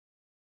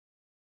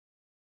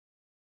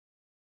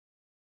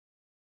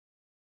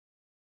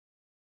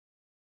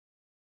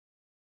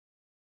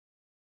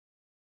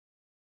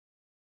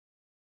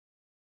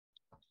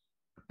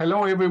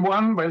Hello,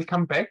 everyone.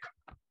 Welcome back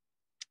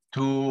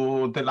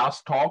to the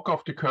last talk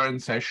of the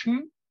current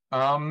session.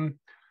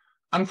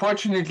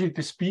 Unfortunately,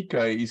 the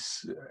speaker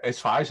is, as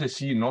far as I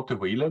see, not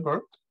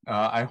available.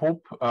 I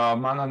hope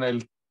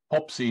Marnanel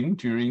pops in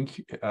during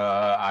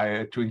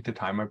the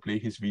time I play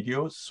his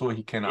videos, so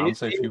he can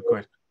answer a few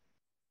questions.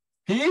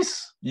 He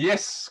is?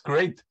 Yes,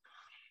 great.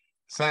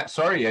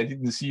 Sorry, I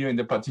didn't see you in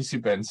the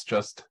participants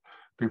just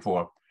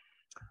before.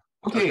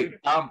 Okay.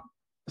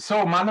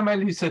 So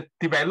Marnanel is a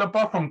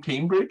developer from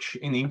Cambridge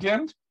in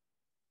England.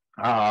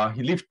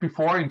 He lived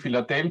before in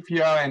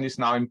Philadelphia and is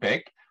now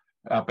back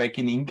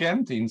in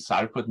England, in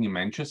Salford near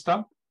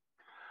Manchester.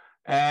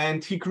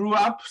 And he grew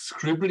up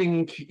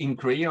scribbling in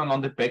crayon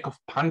on the back of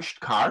punched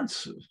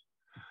cards.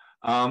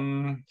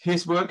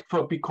 He's worked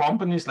for big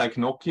companies like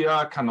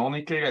Nokia,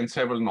 Canonical, and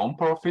several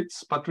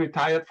non-profits, but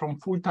retired from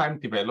full-time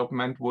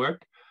development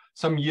work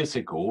some years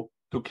ago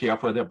to care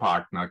for their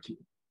partner.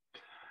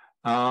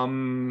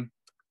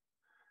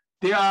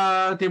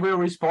 They were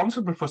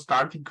responsible for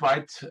starting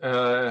quite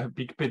a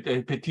big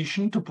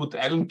petition to put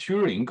Alan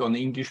Turing on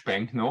English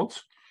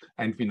banknotes.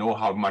 And we know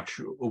how much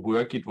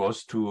work it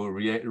was to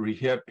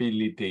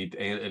rehabilitate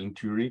Alan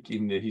Turing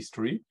in the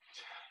history.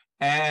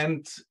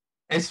 And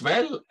as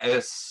well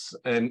as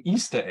an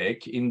Easter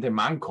egg in the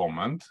man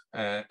command.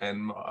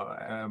 And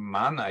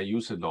man I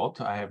use a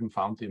lot. I haven't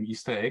found the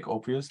Easter egg,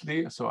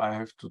 obviously, so I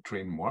have to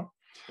train more.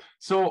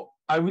 So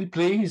I will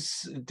play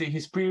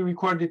his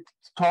pre-recorded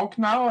talk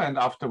now, and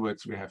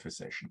afterwards we have a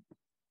session.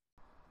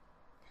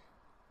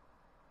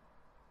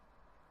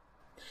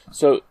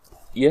 So,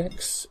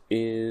 TeX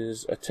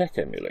is a TeX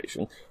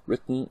emulation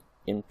written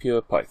in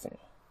pure Python.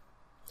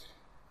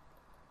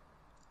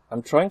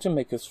 I'm trying to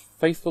make as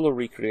faithful a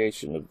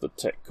recreation of the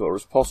TeX core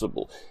as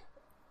possible.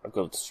 I've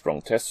got a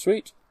strong test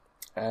suite,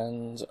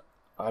 and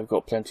I've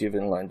got plenty of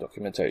inline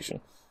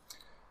documentation.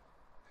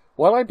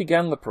 While I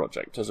began the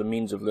project as a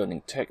means of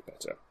learning TeX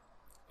better,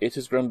 it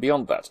has grown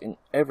beyond that in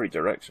every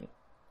direction,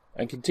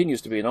 and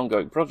continues to be an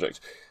ongoing project.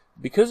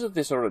 Because of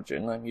this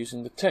origin, I'm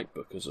using the TeX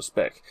book as a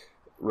spec,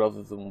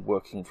 rather than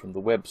working from the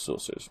web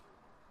sources.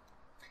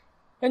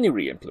 Any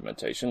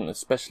re-implementation,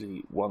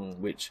 especially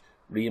one which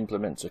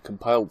re-implements a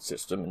compiled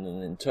system in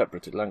an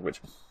interpreted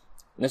language,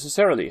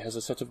 necessarily has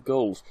a set of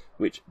goals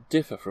which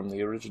differ from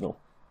the original.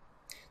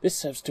 This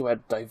serves to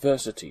add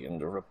diversity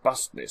and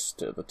robustness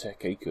to the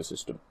TeX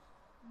ecosystem.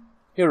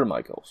 Here are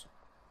my goals.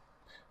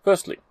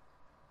 Firstly,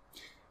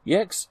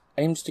 TeX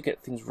aims to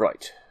get things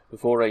right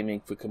before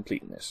aiming for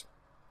completeness.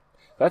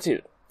 That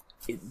is,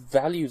 it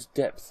values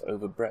depth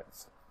over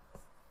breadth.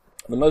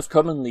 The most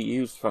commonly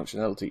used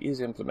functionality is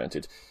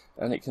implemented,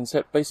 and it can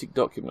set basic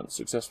documents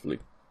successfully.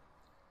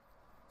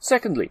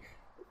 Secondly,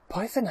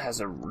 Python has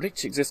a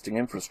rich existing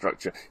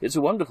infrastructure. It's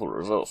a wonderful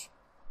resource.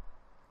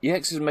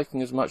 TeX is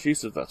making as much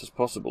use of that as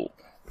possible.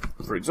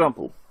 For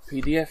example,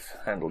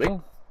 PDF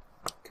handling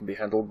can be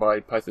handled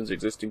by Python's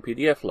existing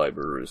PDF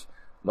libraries,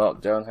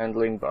 Markdown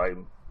handling by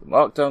the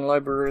Markdown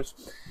libraries.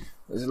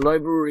 There's a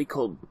library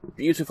called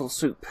Beautiful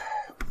Soup,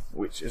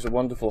 which is a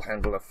wonderful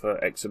handler for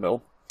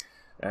XML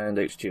and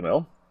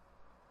HTML,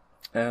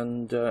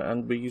 and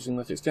we're using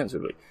that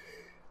extensively.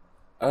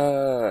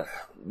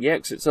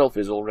 TeX itself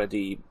is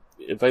already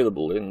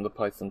available in the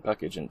Python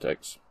package in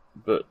TeX,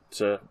 but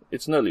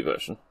it's an early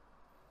version.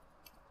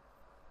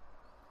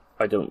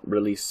 I don't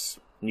release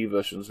new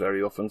versions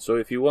very often, so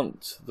if you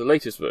want the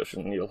latest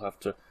version, you'll have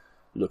to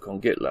look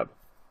on GitLab.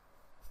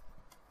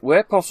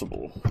 Where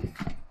possible,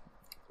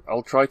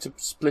 I'll try to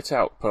split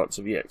out parts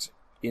of TeX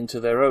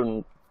into their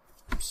own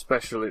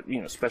special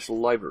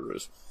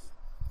libraries,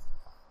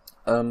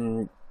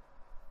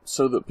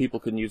 so that people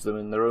can use them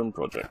in their own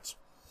projects.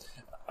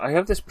 I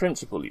have this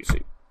principle, you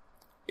see.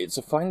 It's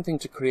a fine thing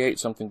to create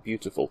something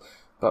beautiful,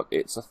 but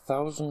it's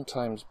 1,000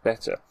 times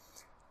better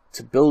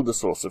to build a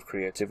source of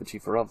creativity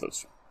for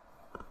others.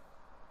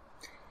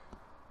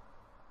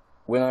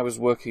 When I was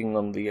working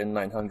on the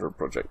N900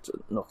 project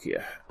at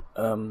Nokia,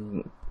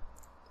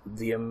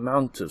 the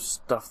amount of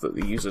stuff that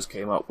the users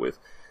came up with,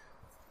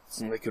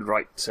 and they could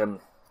write,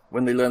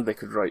 when they learned they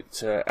could write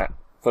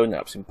phone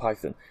apps in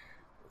Python,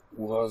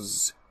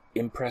 was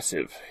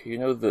impressive. You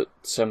know that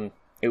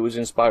it was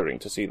inspiring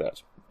to see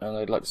that, and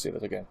I'd like to see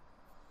that again.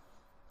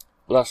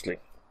 Lastly,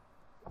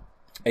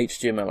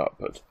 HTML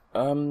output.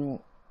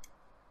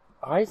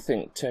 I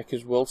think TeX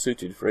is well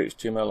suited for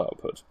HTML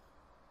output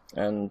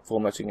and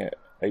formatting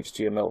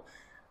HTML.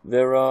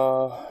 There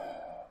are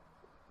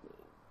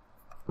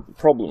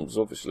problems,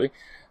 obviously,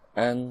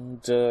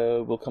 and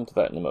we'll come to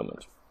that in a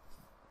moment.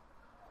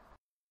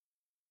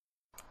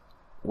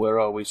 Where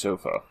are we so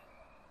far?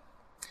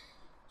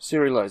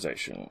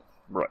 Serialization.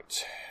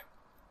 Right.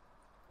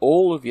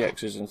 All of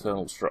TeX's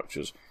internal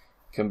structures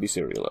can be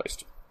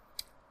serialized.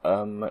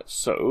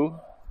 So,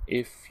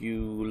 if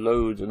you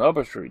load an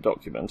arbitrary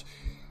document,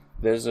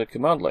 there's a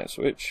command line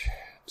switch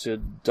to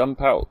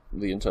dump out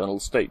the internal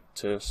state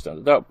to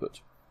standard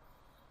output.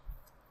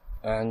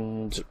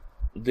 And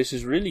this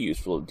is really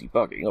useful in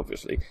debugging,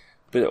 obviously,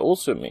 but it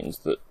also means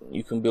that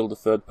you can build a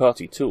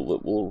third-party tool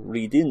that will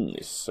read in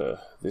this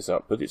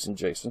output, it's in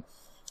JSON,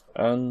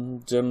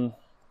 and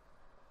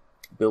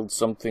build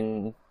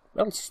something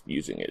else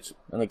using it.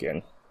 And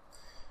again,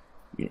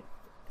 you know,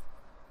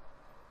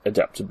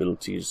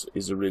 adaptability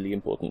is a really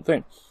important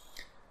thing.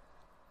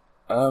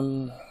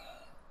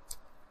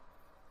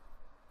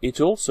 It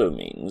also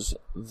means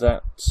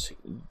that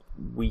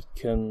we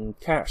can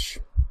cache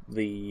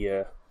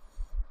the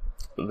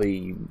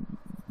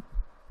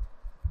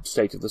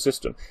state of the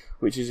system,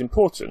 which is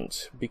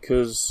important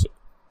because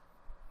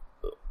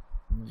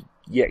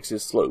TeX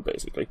is slow,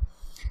 basically.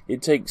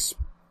 It takes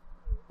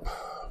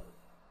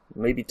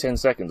maybe 10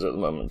 seconds at the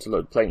moment to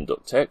load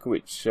plain.tech,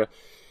 which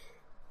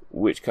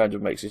kind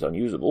of makes it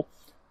unusable.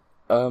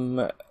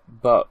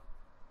 But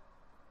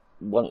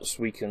once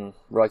we can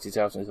write it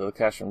out into the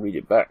cache and read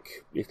it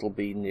back, it'll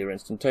be near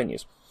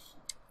instantaneous.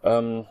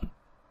 TeX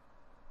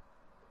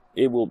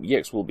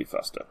will be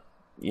faster.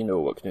 You know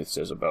what Knuth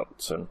says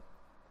about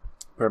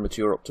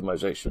premature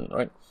optimization,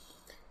 right?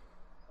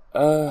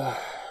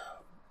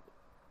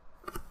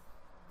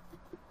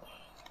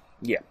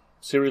 Yeah,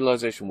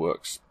 serialization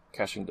works,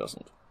 caching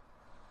doesn't.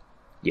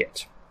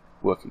 Yet.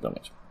 Working on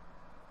it.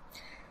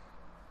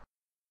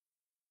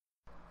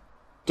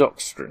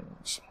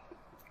 Docstrings.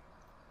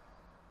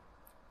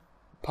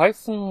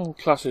 Python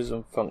classes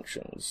and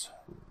functions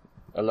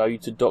allow you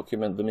to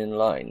document them in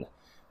line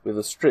with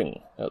a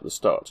string at the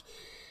start.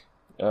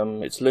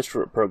 It's a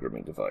literate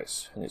programming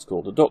device, and it's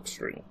called a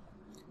docstring.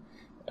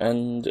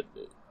 And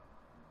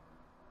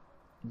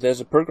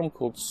there's a program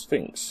called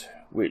Sphinx,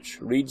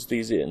 which reads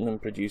these in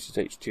and produces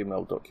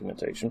HTML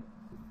documentation,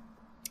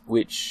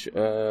 which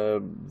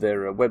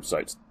there are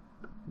websites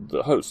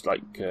that host,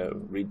 like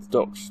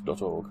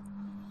readthedocs.org.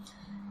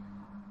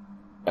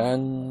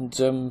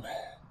 And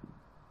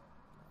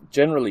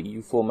generally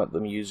you format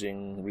them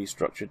using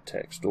restructured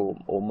text or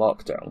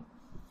Markdown.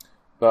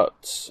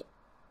 But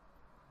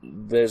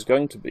there's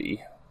going to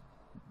be,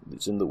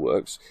 it's in the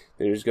works,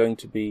 there is going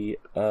to be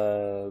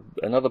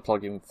another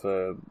plugin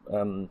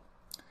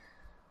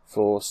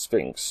for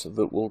Sphinx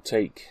that will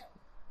take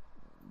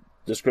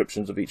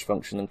descriptions of each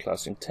function and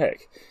class in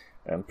TeX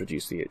and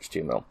produce the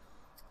HTML.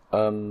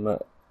 And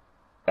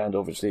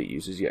obviously it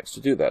uses TeX to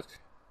do that.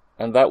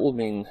 And that will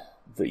mean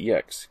that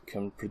TeX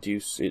can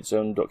produce its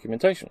own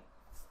documentation.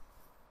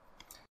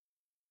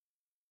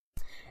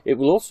 It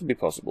will also be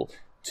possible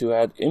to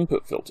add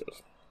input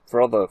filters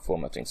for other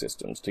formatting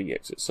systems to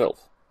TeX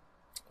itself.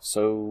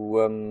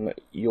 So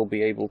you'll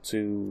be able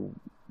to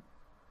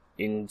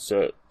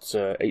insert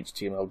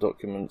HTML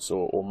documents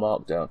or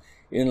Markdown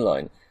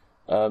inline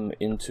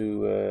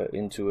into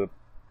a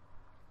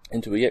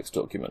TeX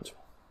document.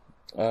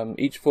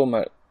 Each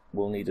format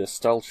will need a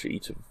style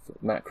sheet of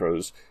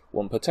macros,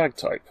 one per tag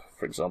type.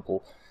 For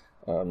example,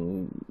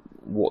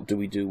 what do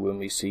we do when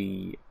we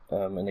see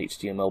an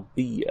HTML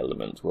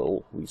element?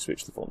 Well, we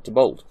switch the font to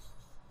bold.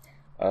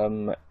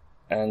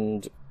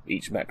 And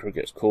each macro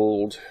gets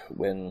called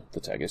when the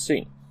tag is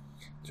seen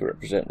to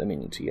represent them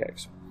in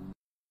TeX.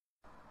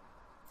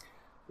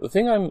 The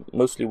thing I'm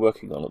mostly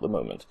working on at the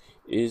moment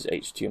is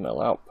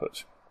HTML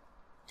output.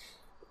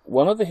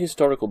 One of the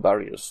historical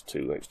barriers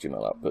to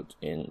HTML output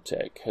in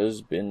TeX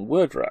has been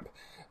word wrap.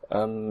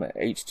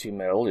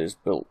 HTML is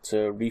built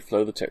to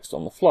reflow the text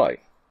on the fly,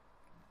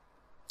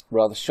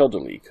 rather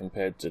shoddily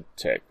compared to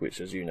TeX, which,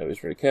 as you know, is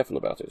very careful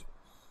about it.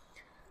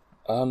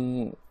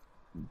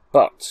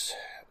 But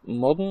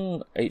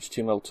modern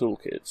HTML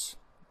toolkits,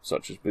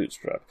 such as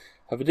Bootstrap,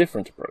 have a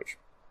different approach.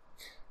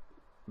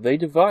 They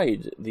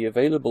divide the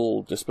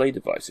available display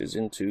devices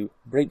into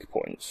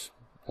breakpoints.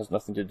 It has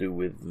nothing to do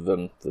with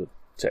the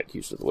TeX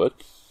use of the word.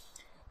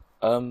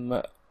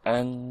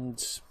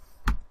 And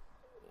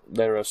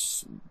there are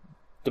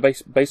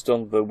based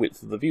on the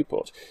width of the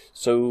viewport.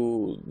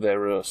 So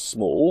there are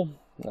small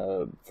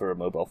for a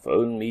mobile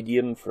phone,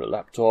 medium for a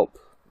laptop,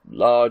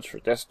 large for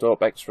a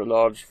desktop, extra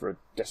large for a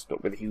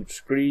desktop with a huge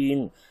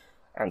screen,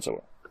 and so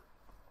on.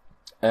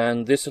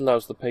 And this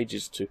allows the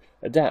pages to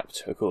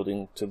adapt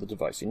according to the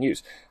device in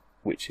use,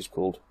 which is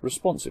called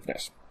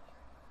responsiveness.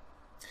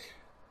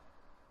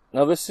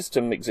 Now, this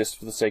system exists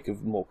for the sake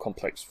of more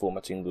complex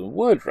formatting than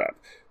word wrap,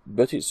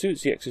 but it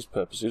suits TeX's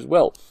purposes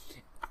well.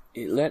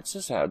 It lets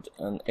us add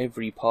an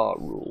every part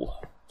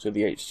rule to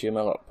the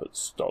HTML output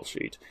style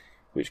sheet,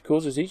 which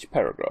causes each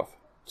paragraph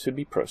to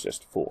be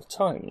processed 4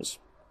 times,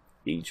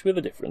 each with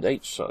a different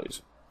H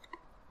size.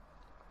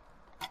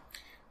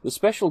 The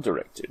special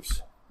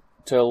directives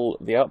tell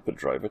the output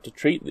driver to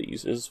treat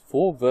these as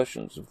 4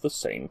 versions of the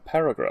same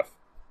paragraph.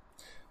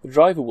 The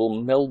driver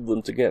will meld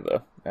them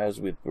together, as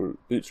with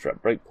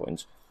Bootstrap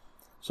breakpoints,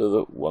 so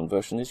that one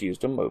version is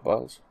used on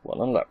mobiles,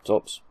 one on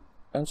laptops,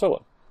 and so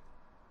on.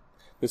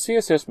 The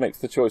CSS makes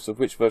the choice of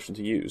which version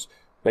to use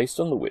based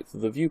on the width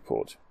of the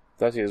viewport,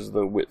 that is,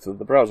 the width of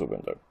the browser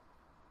window.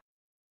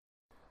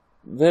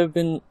 There have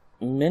been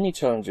many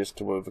challenges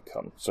to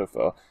overcome so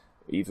far,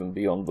 even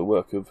beyond the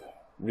work of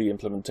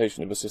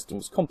re-implementation of a system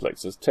as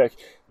complex as TeX,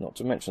 not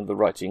to mention the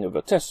writing of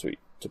a test suite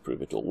to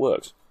prove it all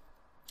works.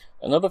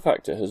 Another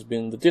factor has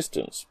been the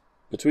distance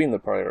between the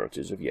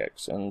priorities of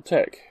TeX and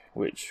TeX,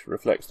 which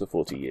reflects the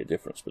 40-year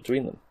difference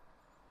between them.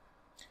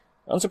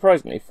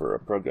 Unsurprisingly, for a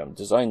program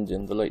designed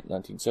in the late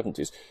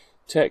 1970s,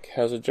 TeX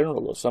has a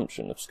general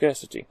assumption of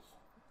scarcity.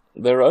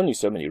 There are only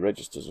so many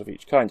registers of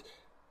each kind.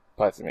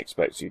 Python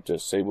expects you to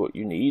say what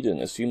you need and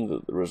assume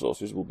that the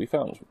resources will be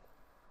found.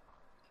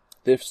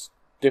 This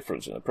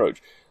difference in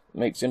approach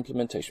makes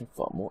implementation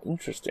far more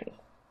interesting.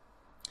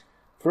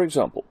 For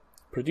example,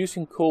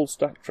 producing call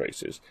stack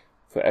traces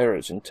for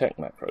errors in TeX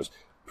macros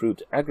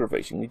proved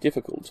aggravatingly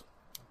difficult,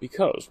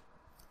 because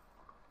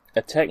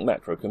a TeX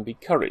macro can be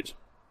curried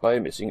by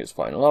omitting its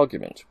final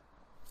argument.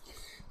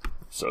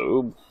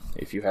 So,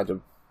 if you had a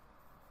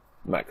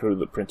macro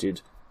that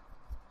printed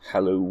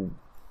hello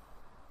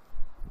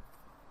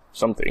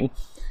something,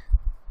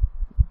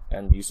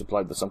 and you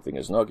supplied the something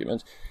as an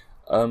argument,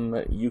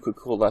 you could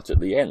call that at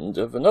the end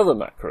of another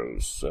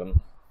macro's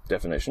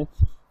definition,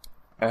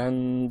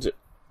 and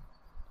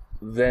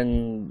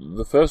then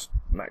the first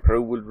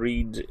macro would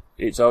read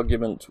its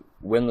argument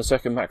when the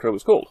second macro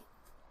was called.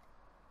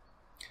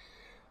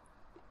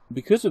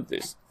 Because of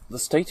this, the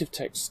state of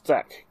TeX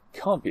stack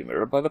can't be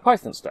mirrored by the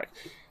Python stack,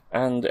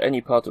 and any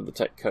part of the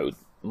TeX code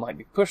might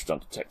be pushed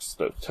onto TeX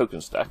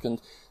token stack,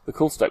 and the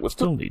call stack would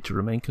still need to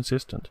remain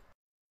consistent.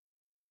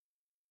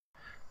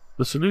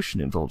 The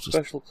solution involves a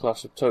special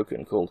class of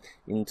token called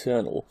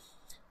internal,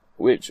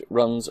 which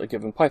runs a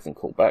given Python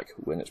callback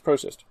when it's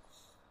processed.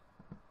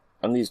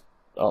 And these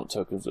aren't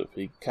tokens that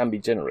can be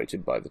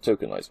generated by the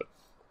tokenizer.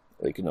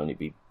 They can only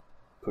be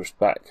pushed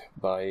back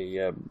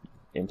by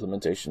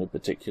implementation of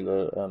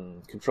particular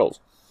controls.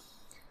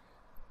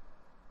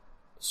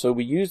 So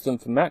we use them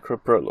for macro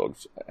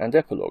prologues and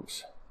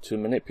epilogues to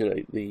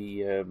manipulate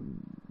the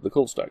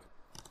call stack.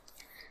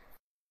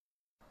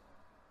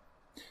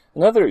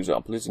 Another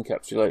example is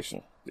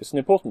encapsulation. It's an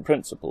important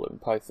principle in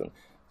Python.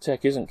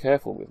 TeX isn't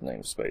careful with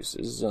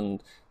namespaces,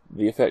 and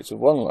the effects of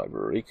one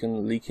library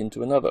can leak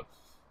into another.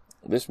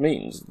 This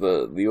means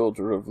that the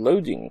order of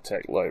loading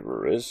TeX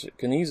libraries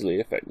can easily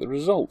affect the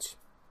results.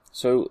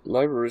 So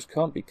libraries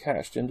can't be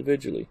cached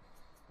individually.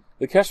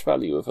 The cache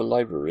value of a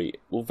library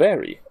will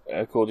vary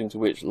according to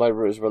which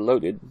libraries were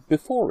loaded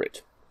before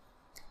it.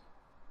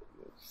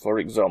 For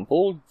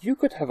example, you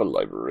could have a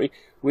library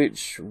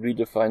which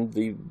redefined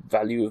the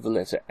value of the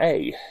letter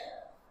A.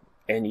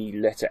 Any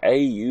letter A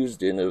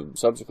used in a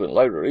subsequent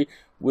library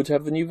would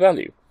have the new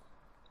value.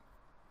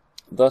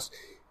 Thus,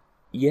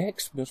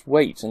 EX must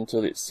wait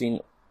until it's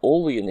seen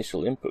all the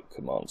initial input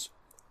commands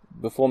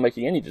before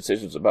making any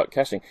decisions about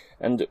caching,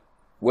 and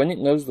when it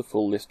knows the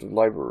full list of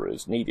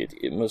libraries needed,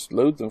 it must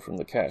load them from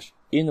the cache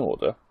in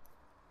order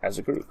as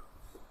a group.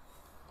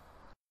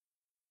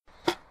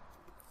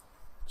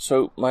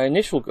 So my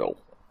initial goal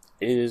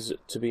is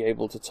to be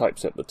able to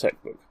typeset the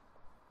textbook,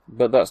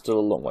 but that's still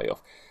a long way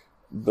off.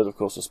 But of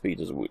course the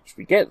speed at which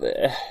we get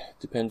there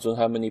depends on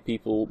how many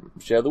people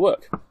share the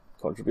work.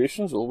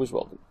 Contributions always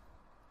welcome.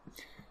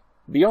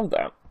 Beyond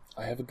that,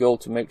 I have a goal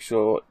to make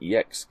sure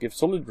EX gives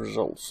solid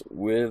results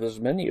with as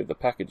many of the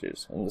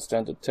packages and the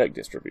standard TeX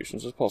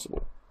distributions as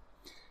possible.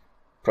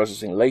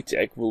 Processing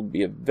LaTeX will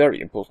be a very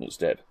important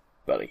step,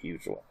 but a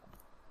huge one.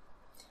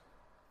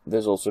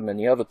 There's also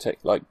many other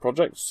TeX-like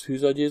projects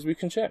whose ideas we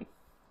can share.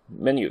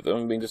 Many of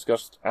them are being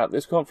discussed at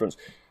this conference,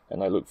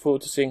 and I look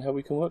forward to seeing how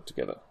we can work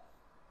together.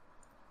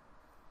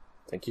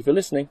 Thank you for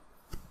listening.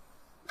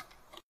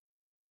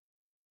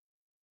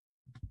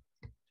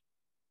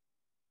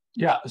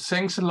 Yeah,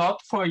 thanks a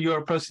lot for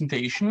your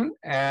presentation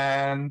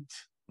and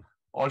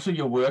also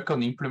your work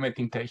on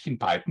implementing TeX in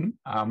Python.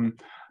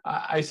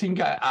 I think,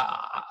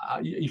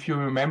 if you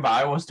remember,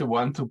 I was the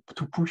one to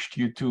push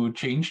you to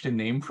change the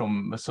name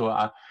from,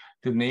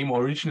 the name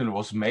original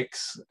was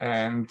Max,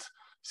 and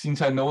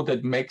since I know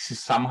that Max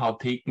is somehow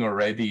taken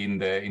already in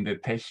the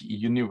TeX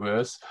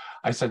universe,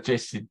 I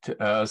suggested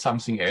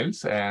something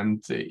else,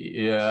 and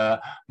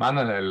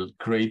Marnanel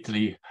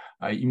greatly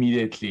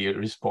immediately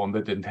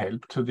responded and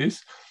helped to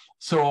this.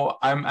 So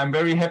I'm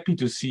very happy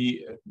to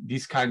see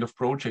these kind of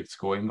projects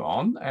going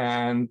on,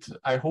 and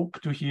I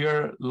hope to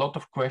hear a lot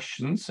of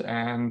questions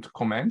and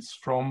comments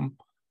from,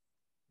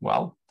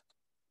 well,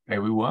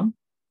 everyone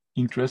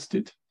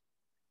interested.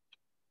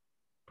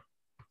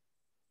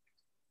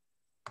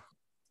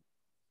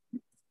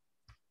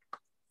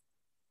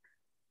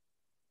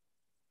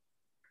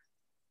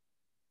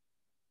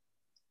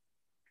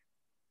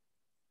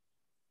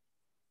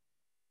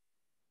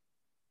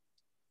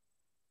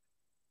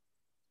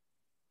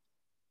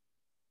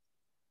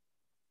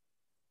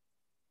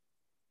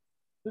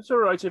 It's all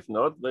right if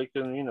not. They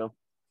can,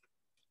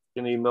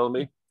 can email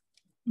me.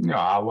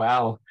 Yeah,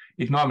 well,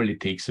 it normally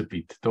takes a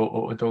bit.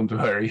 Don't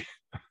worry.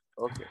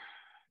 Okay.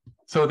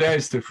 So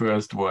there's the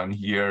first one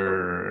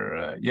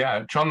here.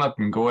 Yeah,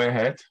 Jonathan, go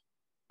ahead.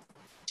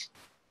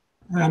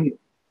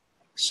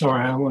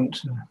 Sorry, I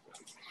want to.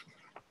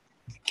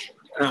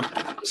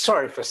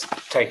 Sorry for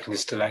taking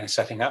this delay in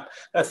setting up.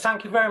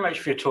 Thank you very much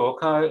for your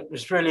talk. I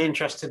was really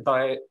interested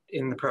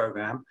in the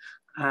program,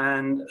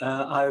 and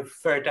I've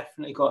very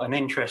definitely got an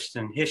interest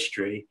in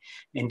history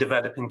in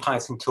developing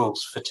Python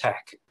tools for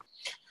TeX.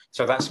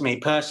 So that's me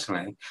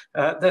personally.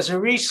 There's a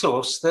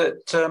resource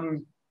that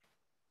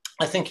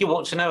I think you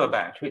ought to know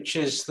about, which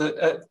is that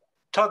at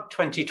TUG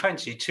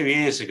 2020, 2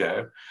 years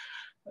ago,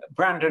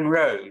 Brandon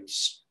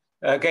Rhodes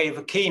gave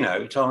a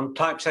keynote on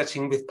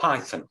typesetting with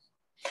Python.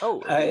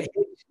 Oh, okay.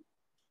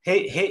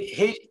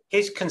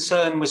 His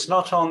concern was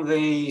not on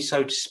the,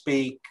 so to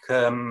speak,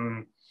 how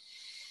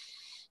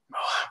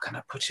can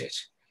I put it?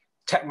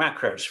 TeX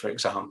macros, for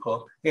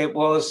example. It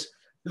was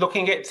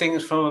looking at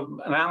things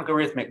from an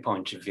algorithmic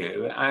point of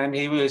view, and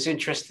he was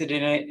interested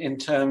in it in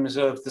terms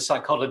of the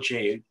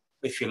psychology,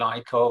 if you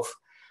like, of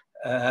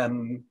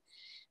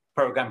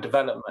program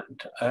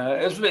development.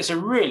 It's a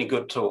really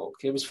good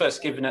talk. It was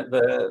first given at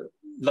the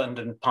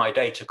London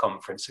PyData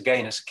conference,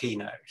 again as a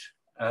keynote.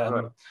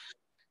 Right.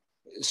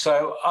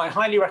 So I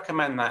highly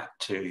recommend that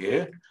to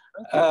you.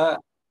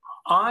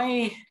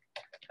 I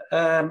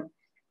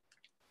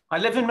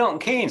live in Milton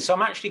Keynes, so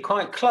I'm actually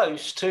quite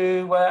close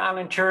to where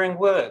Alan Turing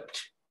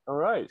worked. All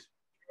right.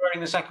 During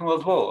the Second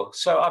World War.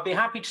 So I'd be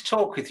happy to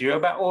talk with you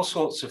about all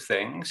sorts of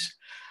things.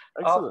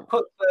 Excellent.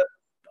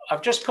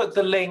 I've just put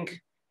the link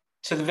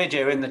to the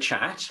video in the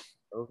chat.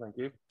 Oh, thank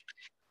you.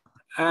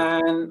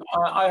 And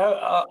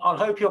I'll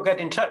hope you'll get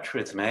in touch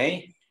with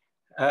me,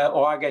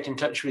 or I get in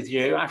touch with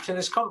you after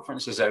this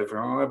conference is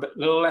over and we're a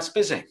little less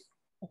busy.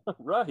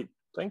 Right.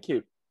 Thank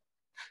you.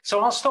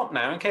 So I'll stop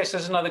now in case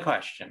there's another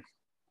question.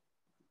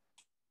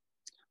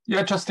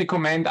 Yeah, just a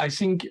comment. I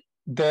think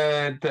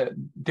the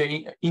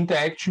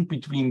interaction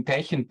between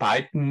TeX and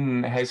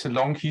Python has a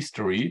long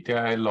history.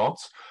 There are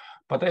lots,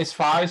 but as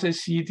far as I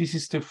see, this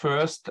is the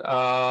first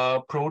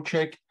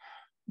project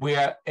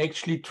where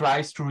actually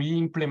tries to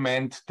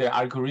re-implement the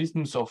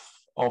algorithms of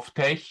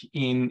TeX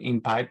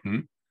in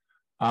Python,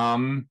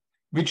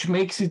 which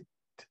makes it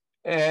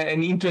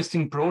an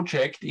interesting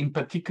project in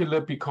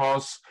particular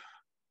because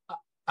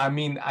I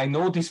mean, I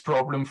know this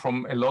problem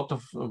from a lot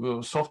of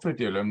software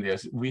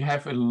developers. We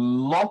have a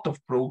lot of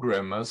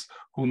programmers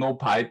who know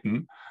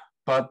Python,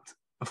 but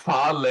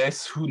far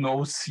less who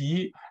know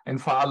C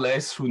and far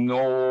less who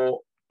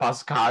know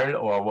Pascal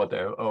or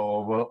whatever.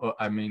 Or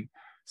I mean,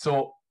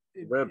 so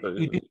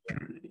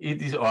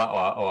it is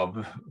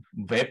or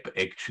web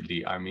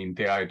actually. I mean,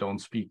 there I don't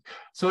speak.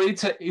 So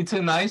it's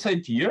a nice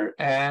idea,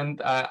 and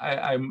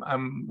I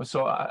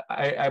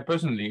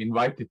personally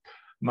invited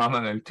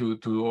Marnanel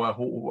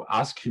to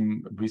ask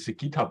him with a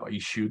GitHub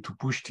issue to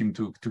push him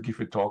to give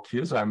a talk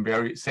here. So I'm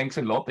thanks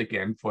a lot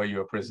again for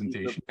your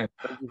presentation. Thank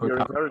you for your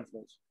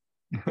encouragement.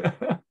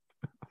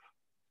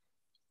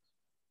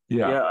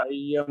 Yeah.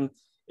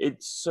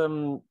 It's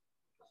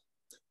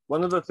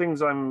one of the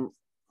things I'm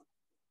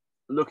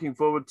looking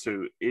forward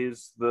to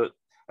is that,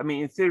 I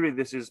mean, in theory,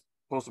 this is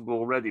possible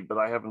already, but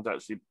I haven't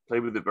actually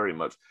played with it very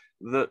much,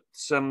 that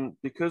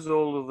because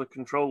all of the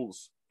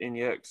controls in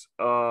EX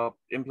are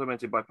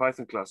implemented by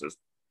Python classes,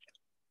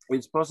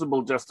 it's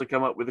possible just to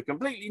come up with a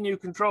completely new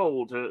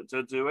control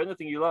to do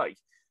anything you like,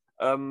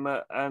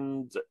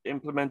 and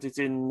implement it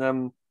in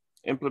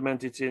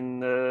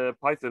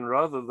Python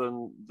rather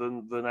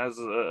than as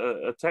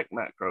a TeX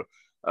macro.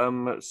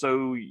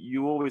 So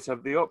you always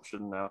have the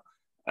option now,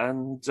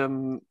 and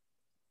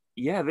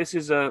yeah, this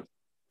is an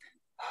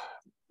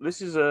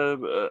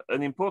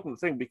important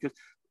thing because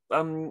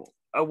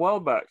a while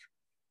back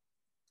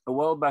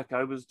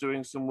I was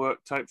doing some work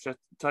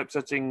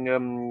typesetting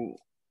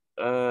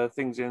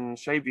things in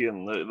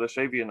Shavian, the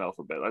Shavian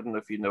alphabet. I don't know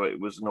if you know it. It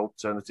was an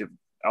alternative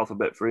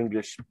alphabet for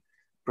English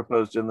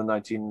proposed in the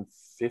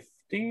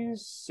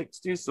 1950s,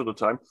 60s sort of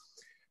time.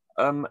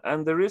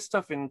 And there is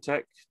stuff in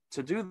TeX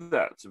to do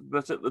that.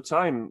 But at the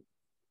time,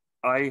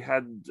 I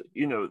had,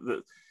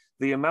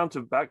 the amount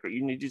of background,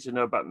 you needed to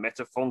know about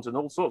metafont and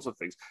all sorts of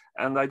things.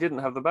 And I didn't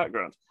have the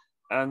background.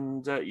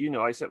 And,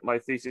 I set my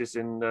thesis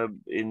in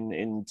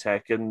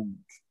TeX and,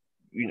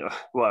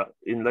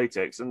 in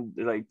LaTeX, and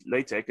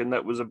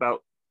that was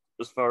about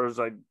as far as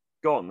I'd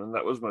gone. And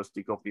that was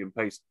mostly copy and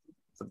paste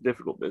for the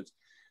difficult bits.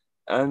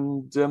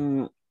 And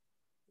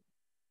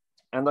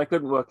I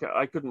couldn't work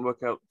out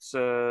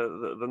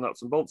the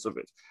nuts and bolts of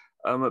it,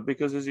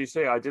 because, as you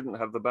say, I didn't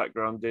have the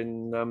background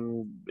in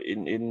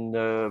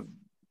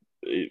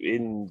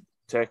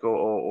TeX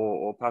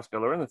or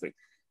Pascal or anything.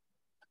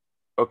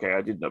 Okay,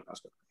 I did know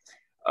Pascal,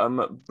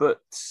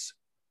 but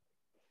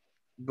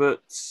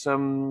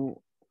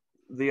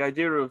the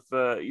idea of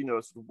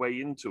sort of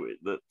way into it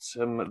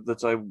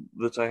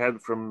that I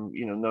had from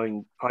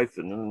knowing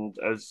Python, and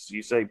as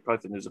you say,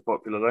 Python is a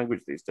popular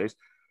language these days,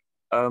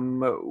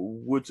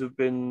 would have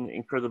been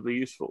incredibly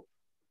useful.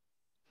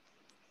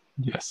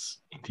 Yes,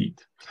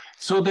 indeed.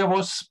 So there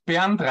was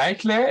Bernd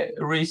Reichle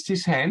raised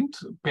his hand.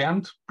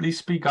 Bernd, please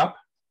speak up.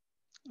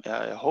 Yeah,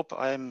 I hope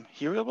I'm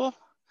hearable.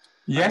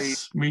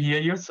 Yes, we hear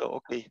you. So,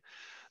 okay.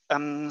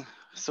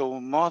 So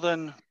more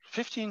than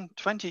 15,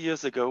 20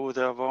 years ago,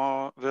 there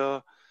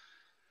were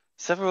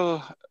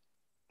several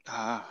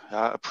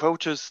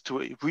approaches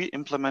to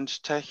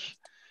re-implement TeX,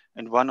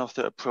 and one of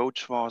the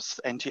approach was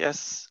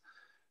NTS.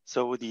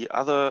 So the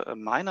other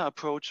minor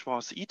approach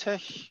was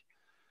eTeX,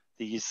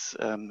 these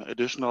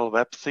additional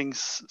web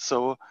things,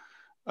 so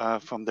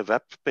from the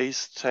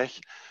web-based TeX.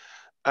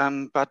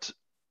 But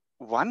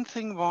one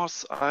thing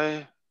was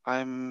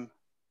I'm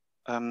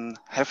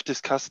have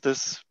discussed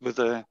this with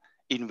the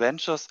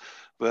inventors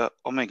were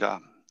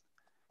Omega.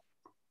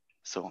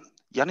 So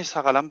Yanis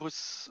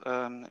Haralambous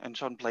and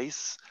John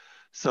Blaze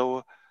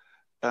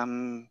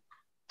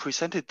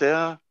presented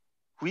their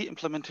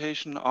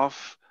re-implementation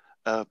of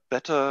a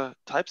better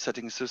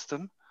typesetting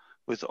system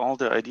with all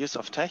the ideas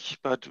of TeX,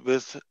 but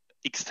with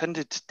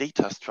extended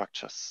data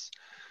structures.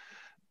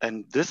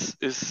 And this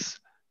is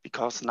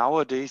because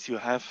nowadays you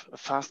have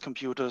fast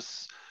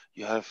computers,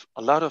 you have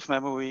a lot of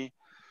memory,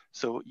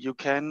 so you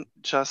can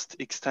just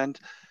extend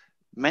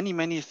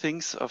many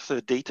things of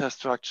the data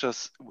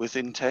structures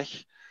within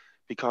TeX,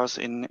 because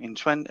in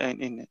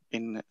 17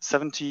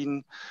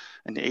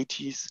 and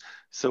 80s,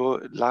 so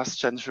last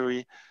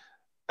century,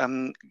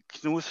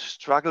 Knuth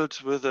struggled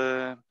with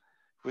the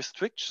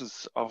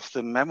restrictions of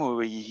the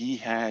memory he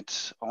had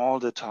all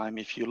the time.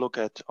 If you look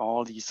at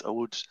all these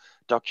old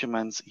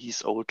documents,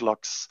 his old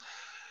logs,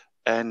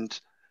 and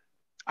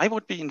I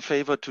would be in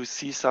favor to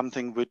see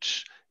something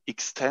which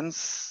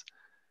extends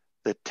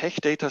the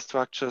TeX data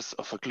structures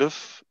of a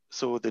glyph,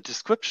 so the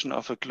description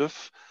of a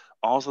glyph,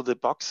 also the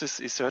boxes,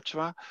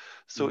 etc.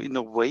 So in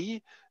a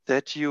way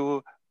that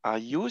you are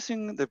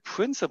using the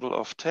principle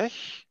of TeX,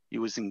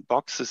 using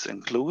boxes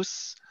and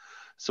clues,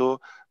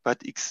 so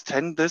but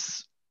extend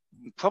this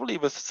probably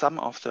with some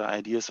of the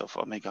ideas of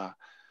Omega.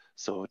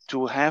 So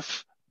to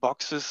have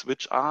boxes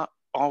which are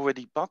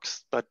already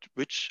boxed, but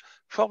which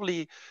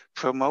probably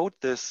promote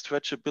the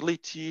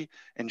stretchability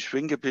and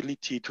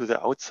shrinkability to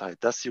the outside.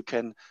 Thus you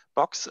can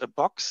box a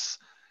box,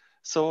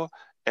 so,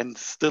 and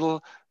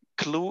still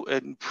glue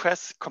and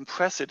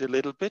compress it a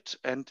little bit,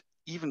 and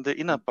even the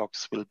inner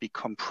box will be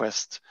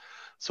compressed,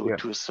 so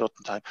to a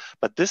certain time.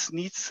 But this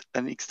needs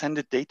an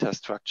extended data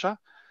structure,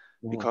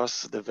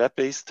 because the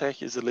web-based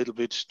TeX is a little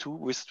bit too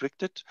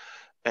restricted.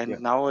 And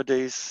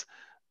nowadays,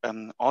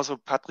 also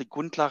Patrick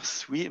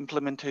Gundlach's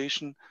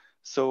re-implementation,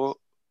 so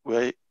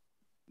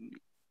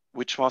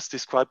which was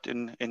described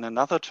in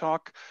another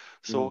talk,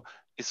 so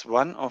is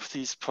one of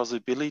these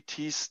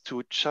possibilities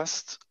to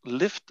just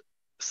lift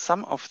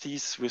some of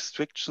these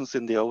restrictions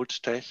in the old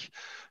TeX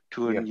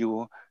to a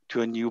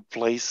new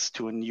place,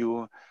 to a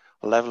new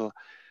level.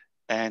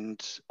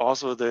 And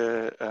also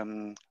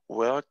the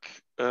work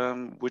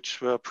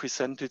which were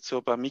presented so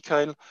by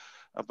Michael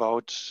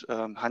about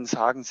Hans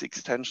Hagen's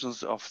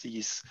extensions of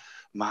these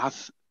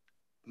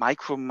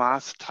micro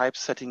math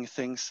typesetting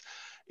things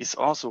is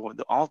also,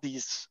 all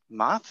these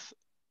math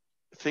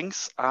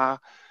things are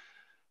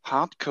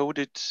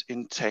hard-coded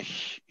in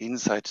TeX,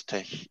 inside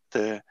TeX.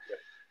 The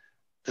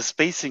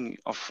spacing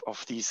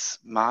of these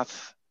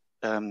math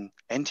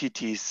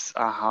entities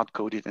are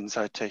hard-coded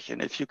inside TeX.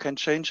 And if you can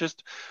change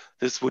it,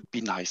 this would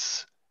be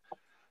nice.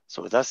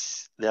 So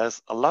there's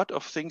a lot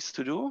of things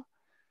to do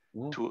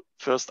to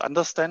first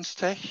understand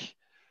TeX,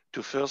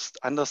 to first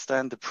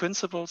understand the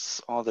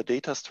principles or the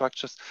data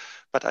structures.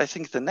 But I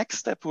think the next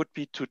step would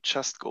be to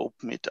just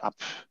open it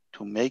up,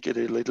 to make it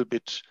a little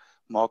bit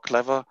more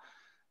clever,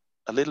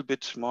 a little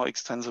bit more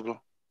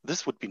extensible.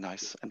 This would be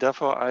nice. And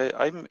therefore,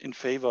 I'm in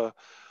favor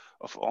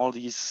of all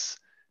these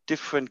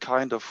different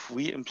kind of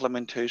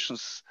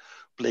re-implementations,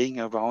 playing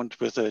around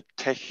with the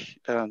TeX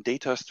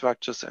data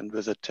structures and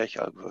with the TeX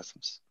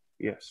algorithms.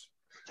 Yes.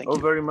 Thank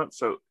you. Very much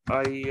so.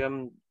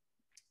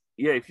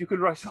 Yeah, if you could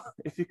write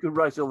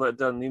all that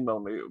down and email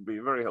me, it would be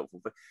very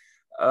helpful.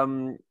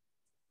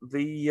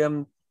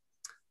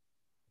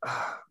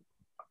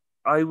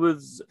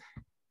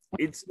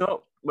 It's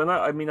not,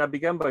 I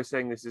began by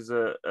saying this is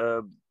an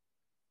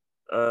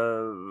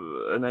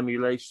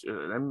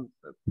emulation,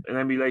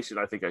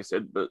 I think I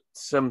said, but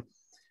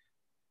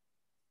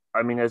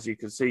as you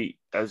can see,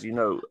 as you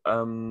know,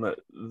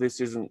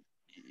 this isn't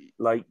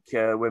like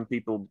when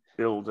people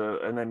build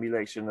an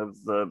emulation of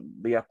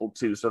the Apple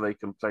II so they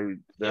can play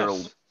their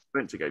old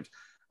printer games.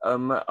 I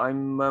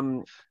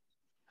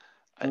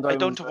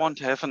don't want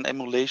to have an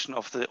emulation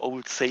of the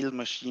old Sail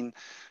machine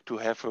to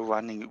have a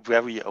running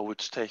very old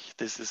TeX.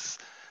 This is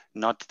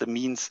not the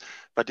means,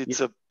 but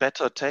it's a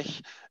better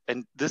TeX.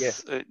 And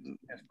this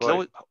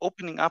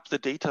opening up the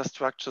data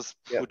structures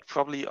would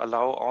probably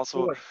allow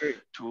also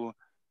to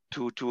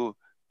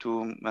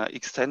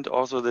extend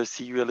also the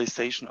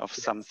serialization of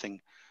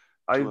something.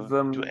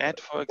 To add,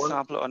 for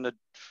example, on a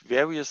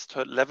various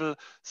level,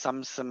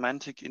 some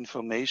semantic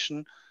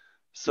information.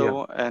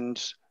 So, and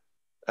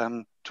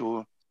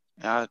to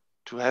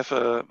have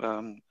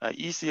a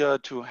easier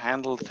to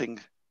handle thing.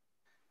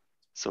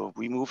 So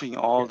removing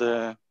all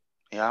the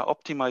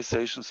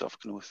optimizations of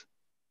Knuth.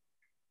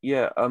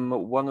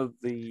 One of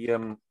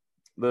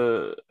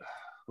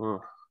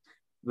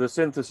the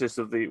synthesis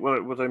of the,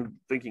 what I'm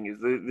thinking is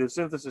the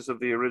synthesis of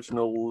the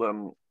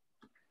original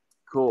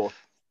core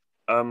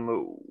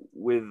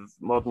with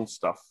modern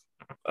stuff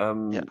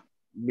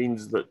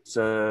means that,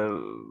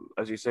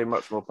 as you say,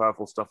 much more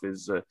powerful stuff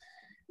is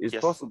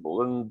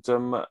possible. And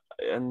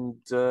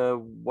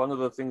one of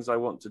the things I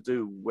want to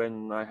do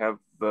when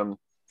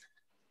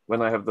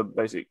when I have the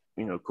basic,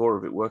 core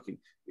of it working,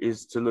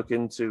 is to look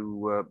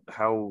into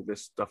how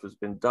this stuff has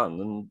been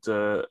done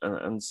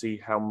and see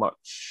how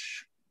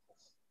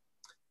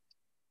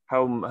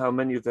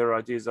many of their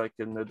ideas I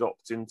can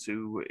adopt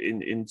into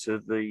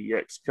the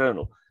X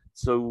kernel.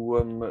 So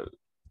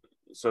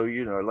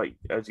like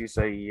as you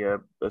say,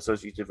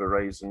 associative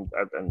arrays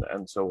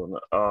and so on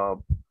are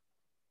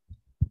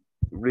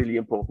really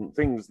important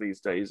things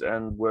these days,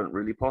 and weren't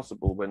really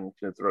possible when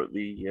Kenneth wrote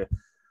the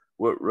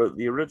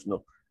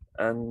original.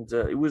 And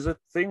it was a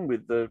thing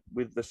with the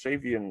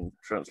Shavian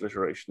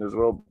transliteration as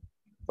well,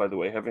 by the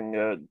way, having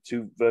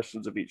two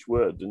versions of each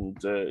word, and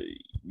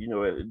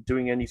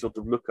doing any sort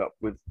of lookup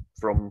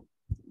from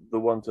the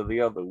one to the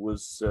other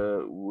was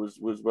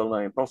well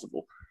nigh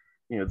impossible.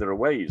 There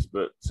are ways,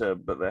 but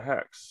they're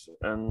hacks,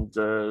 and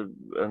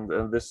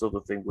this sort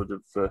of thing would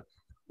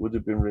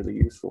have been really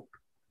useful.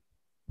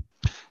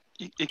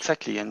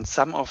 Exactly, and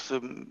some of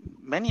the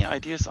many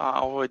ideas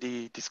are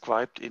already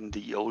described in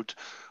the old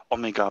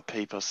Omega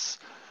papers.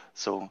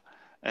 So,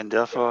 and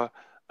therefore,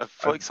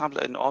 for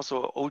example, and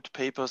also old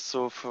papers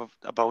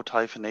about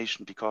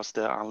hyphenation, because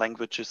there are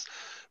languages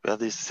where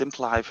this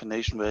simple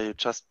hyphenation, where you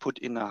just put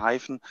in a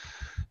hyphen,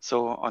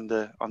 so on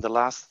the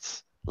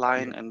last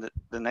line, and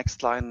the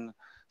next line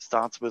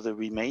starts with a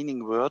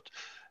remaining word,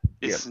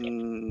 is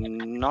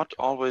not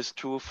always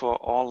true for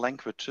all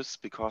languages,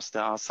 because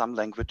there are some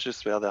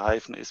languages where the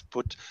hyphen is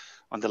put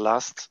on the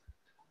last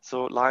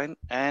line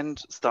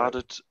and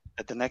started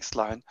at the next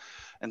line,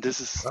 and this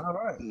is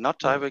not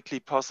directly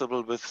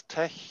possible with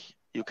TeX.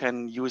 You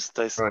can use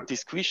this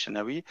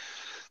discretionary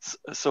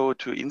so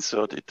to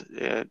insert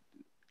it,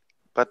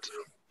 but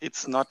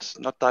it's not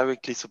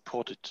directly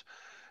supported.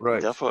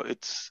 Right. Therefore,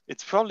 it's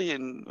probably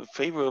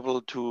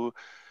favorable to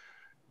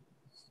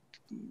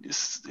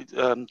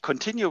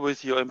continue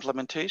with your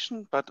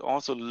implementation, but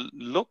also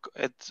look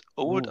at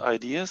old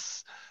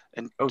ideas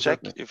and check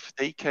if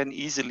they can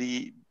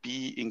easily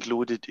be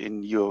included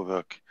in your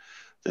work.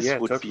 This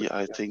would be,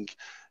 I think,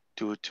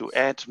 to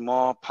add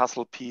more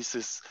puzzle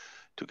pieces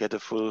to get a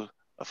full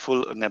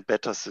and a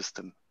better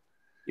system.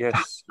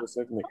 Yes,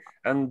 certainly.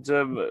 And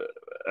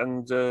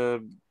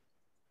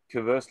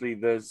conversely,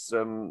 there's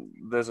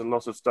a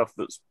lot of stuff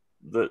that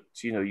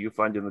you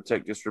find in the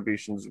TeX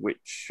distributions,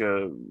 which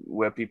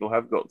where people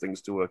have got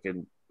things to work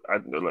in. I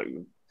don't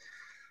know,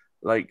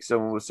 like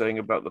someone was saying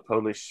about the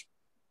Polish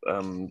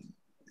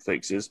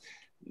fixes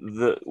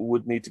that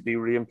would need to be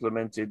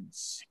re-implemented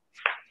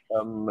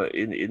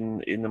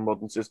in the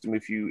modern system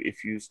if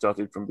you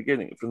started from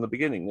the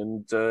beginning.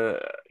 And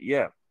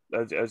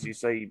as you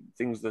say,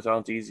 things that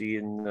aren't easy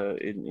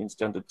in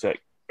standard TeX,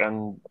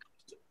 and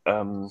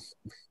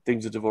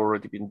things that have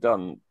already been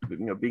done,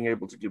 being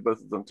able to do both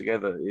of them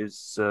together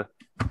is a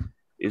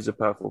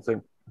powerful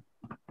thing.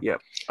 Yeah,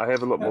 I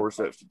have a lot more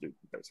research to do.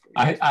 Basically.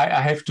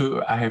 I have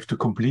to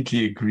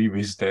completely agree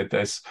with that.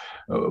 As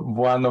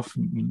one of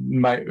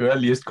my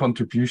earliest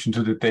contribution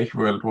to the TeX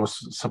world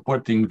was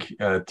supporting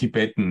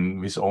Tibetan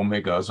with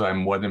Omega, so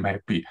I'm more than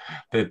happy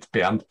that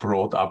Bernd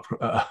brought up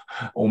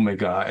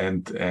Omega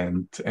and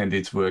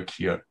its work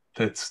here.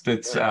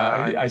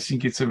 I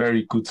think it's a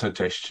very good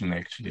suggestion,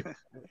 actually.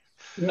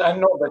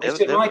 No, but is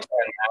it my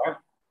turn now?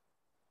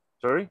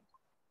 Sorry?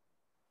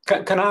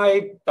 Can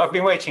I? I've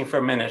been waiting for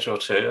a minute or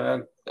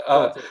two.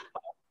 I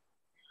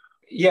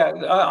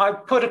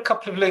put a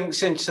couple of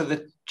links into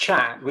the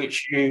chat,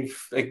 which you've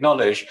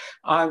acknowledged.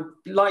 I'd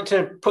like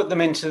to put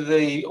them into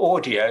the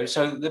audio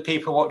so that the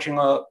people watching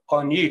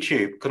on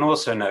YouTube can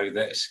also know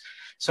this.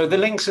 So the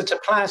links are to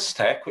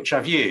PlasTeX, which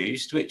I've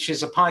used, which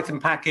is a Python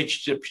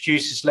package that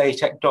produces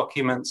LaTeX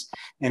documents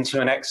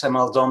into an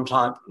XML DOM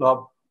type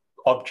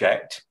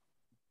object,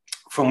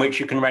 from which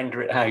you can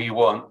render it how you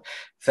want.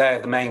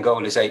 There, the main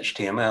goal is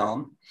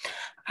HTML.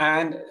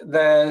 And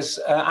there's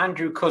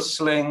Andrew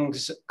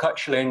Kutchling's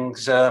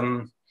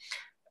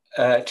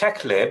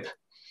TeXlib,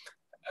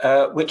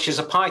 which is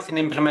a Python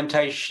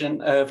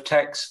implementation of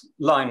TeX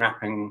line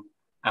wrapping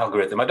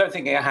algorithm. I don't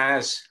think it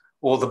has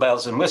all the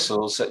bells and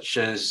whistles, such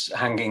as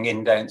hanging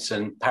indents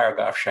and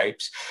paragraph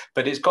shapes,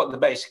 but it's got the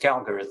basic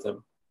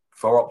algorithm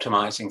for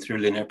optimizing through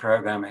linear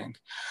programming.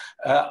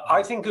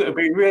 I think it would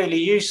be really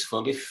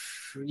useful if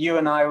you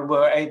and I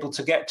were able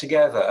to get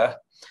together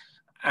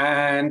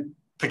and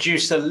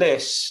produce a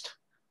list,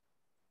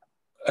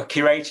 a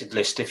curated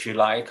list, if you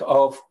like,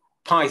 of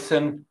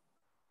Python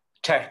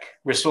TeX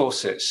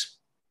resources.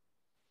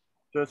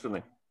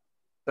 Certainly.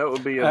 That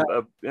would be,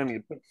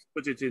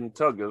 put it in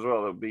TUG as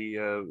well. That would be,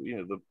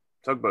 the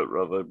tugboat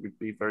rather, would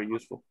be very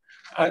useful.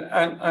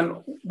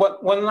 And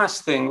one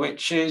last thing,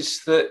 which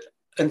is that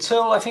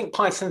until I think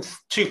Python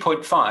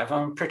 2.5,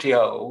 I'm pretty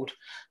old,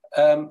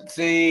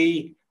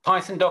 the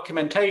Python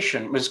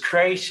documentation was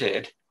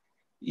created,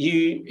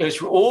 it was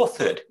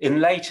authored in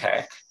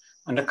LaTeX,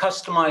 and a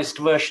customized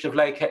version of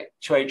LaTeX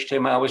to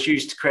HTML was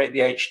used to create the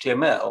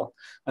HTML,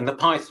 and the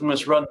Python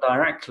was run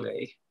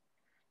directly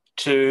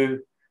to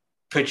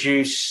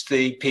produce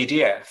the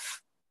PDF.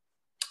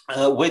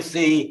 with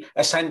the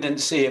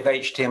ascendancy of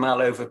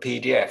HTML over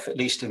PDF, at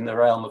least in the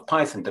realm of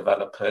Python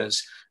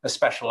developers, a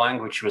special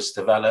language was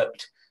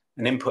developed,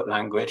 an input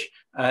language,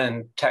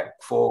 and TeX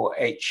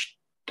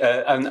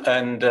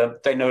and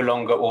they no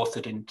longer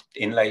authored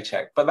in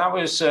LaTeX. But that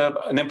was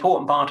an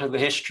important part of the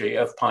history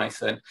of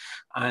Python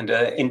and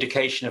an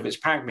indication of its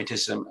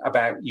pragmatism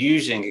about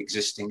using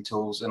existing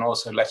tools and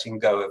also letting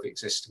go of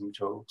existing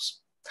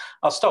tools.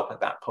 I'll stop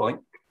at that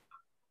point.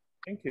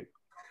 Thank you.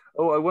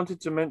 Oh, I wanted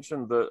to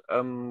mention that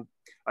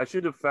I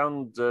should have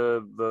found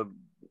it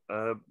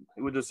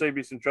would have saved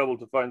me some trouble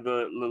to find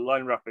the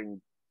line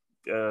wrapping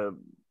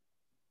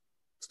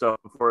stuff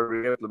before I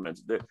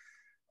re-implemented it.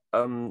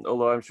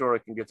 Although I'm sure I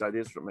can get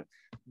ideas from it.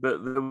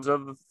 But there was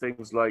other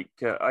things like,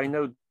 I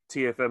know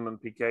TFM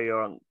and PK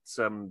aren't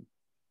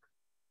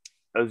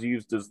as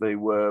used as they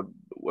were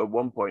at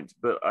one point,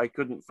 but I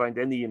couldn't find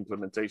any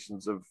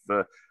implementations of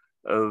the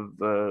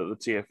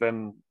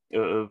TFM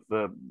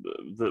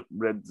that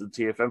read the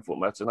TFM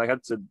format, and I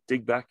had to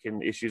dig back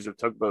in issues of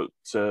Tugboat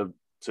to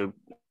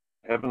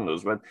heaven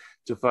knows when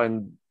to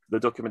find the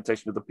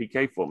documentation of the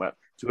PK format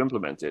to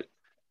implement it.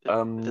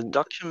 The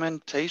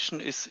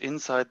documentation is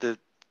inside the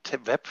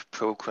web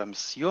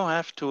programs. You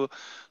have to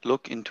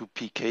look into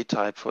PK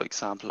type, for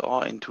example,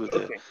 or into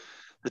the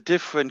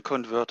different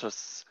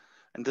converters,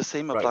 and the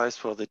same applies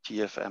for the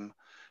TFM.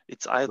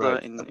 It's either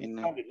in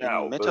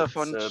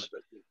Metafont.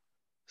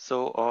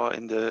 So, or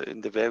in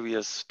the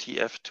various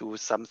TF to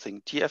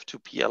something, TF to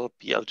PL,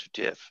 PL to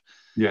TF.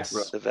 Yes,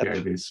 there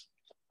it is.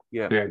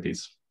 Yeah, there it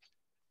is.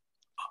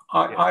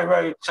 I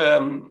wrote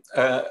a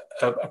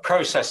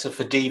processor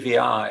for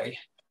DVI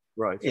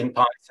in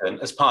Python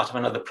as part of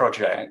another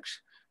project,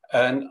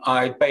 and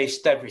I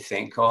based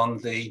everything on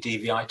the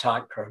DVI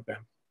type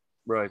program.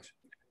 Right.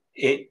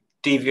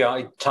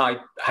 DVI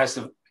type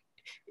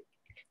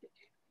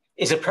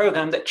is a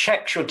program that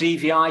checks your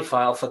DVI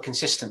file for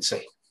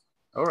consistency.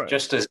 All right.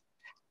 Just as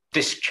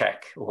disk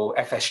check or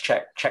FS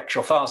check checks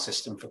your file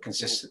system for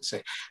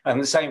consistency. And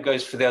the same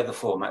goes for the other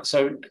formats.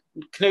 So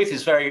Knut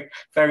is very,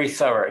 very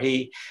thorough.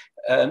 He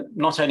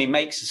not only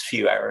makes as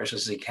few errors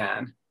as he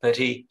can, but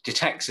he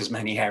detects as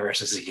many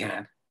errors as he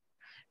can.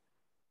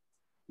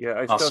 Yeah,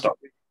 I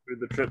started through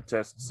the trip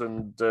tests,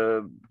 and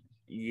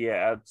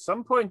yeah, at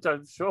some point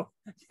I'm sure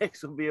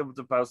TeX will be able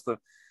to pass them.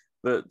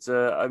 But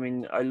I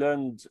mean, I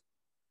learned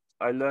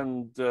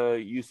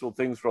useful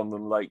things from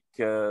them, like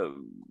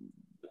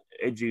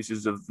edge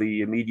uses of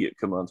the immediate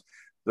command.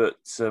 But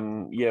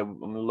yeah,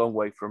 I'm a long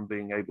way from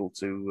being able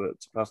to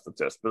pass the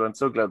test. But I'm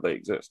so glad they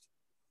exist.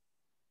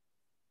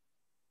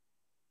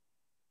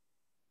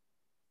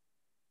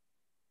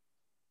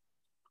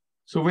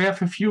 So we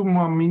have a few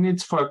more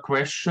minutes for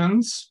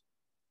questions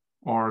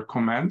or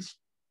comments.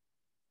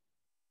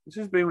 This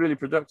has been really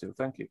productive.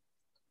 Thank you.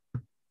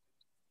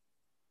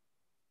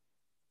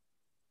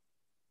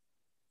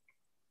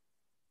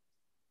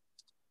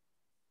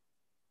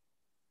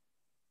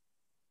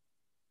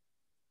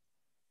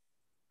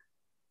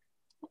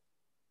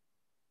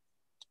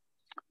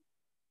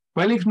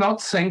 Well, if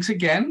not, thanks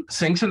again.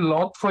 Thanks a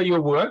lot for your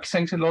work.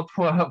 Thanks a lot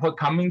for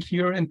coming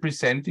here and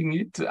presenting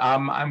it.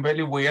 I'm well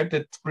aware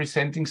that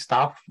presenting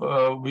stuff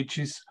which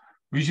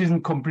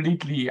isn't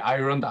completely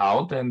ironed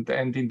out and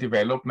in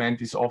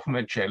development is often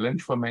a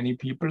challenge for many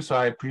people. So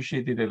I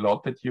appreciate it a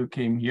lot that you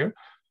came here.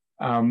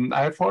 I'm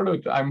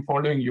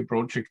following your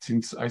project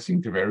since I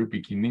think the very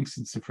beginning,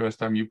 since the first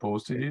time you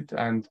posted it,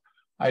 and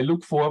I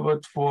look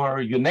forward for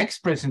your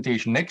next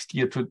presentation next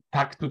year to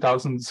TUG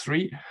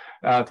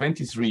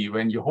 2023,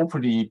 when you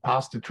hopefully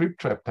pass the trip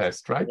trap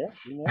test, right?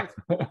 Yeah,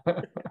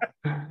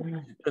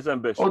 that's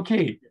ambition.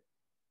 Okay,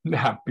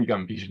 yeah, big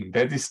ambition.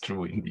 That is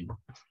true indeed.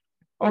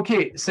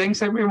 Okay,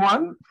 thanks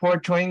everyone for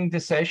joining the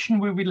session.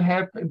 We will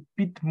have a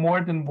bit more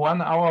than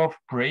 1 hour of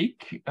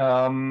break,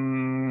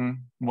 1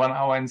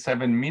 hour and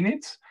 7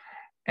 minutes,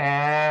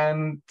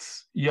 and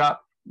yeah.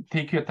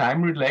 Take your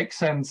time,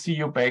 relax, and see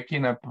you back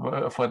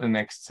for the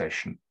next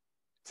session.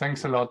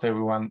 Thanks a lot,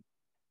 everyone.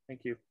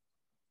 Thank you.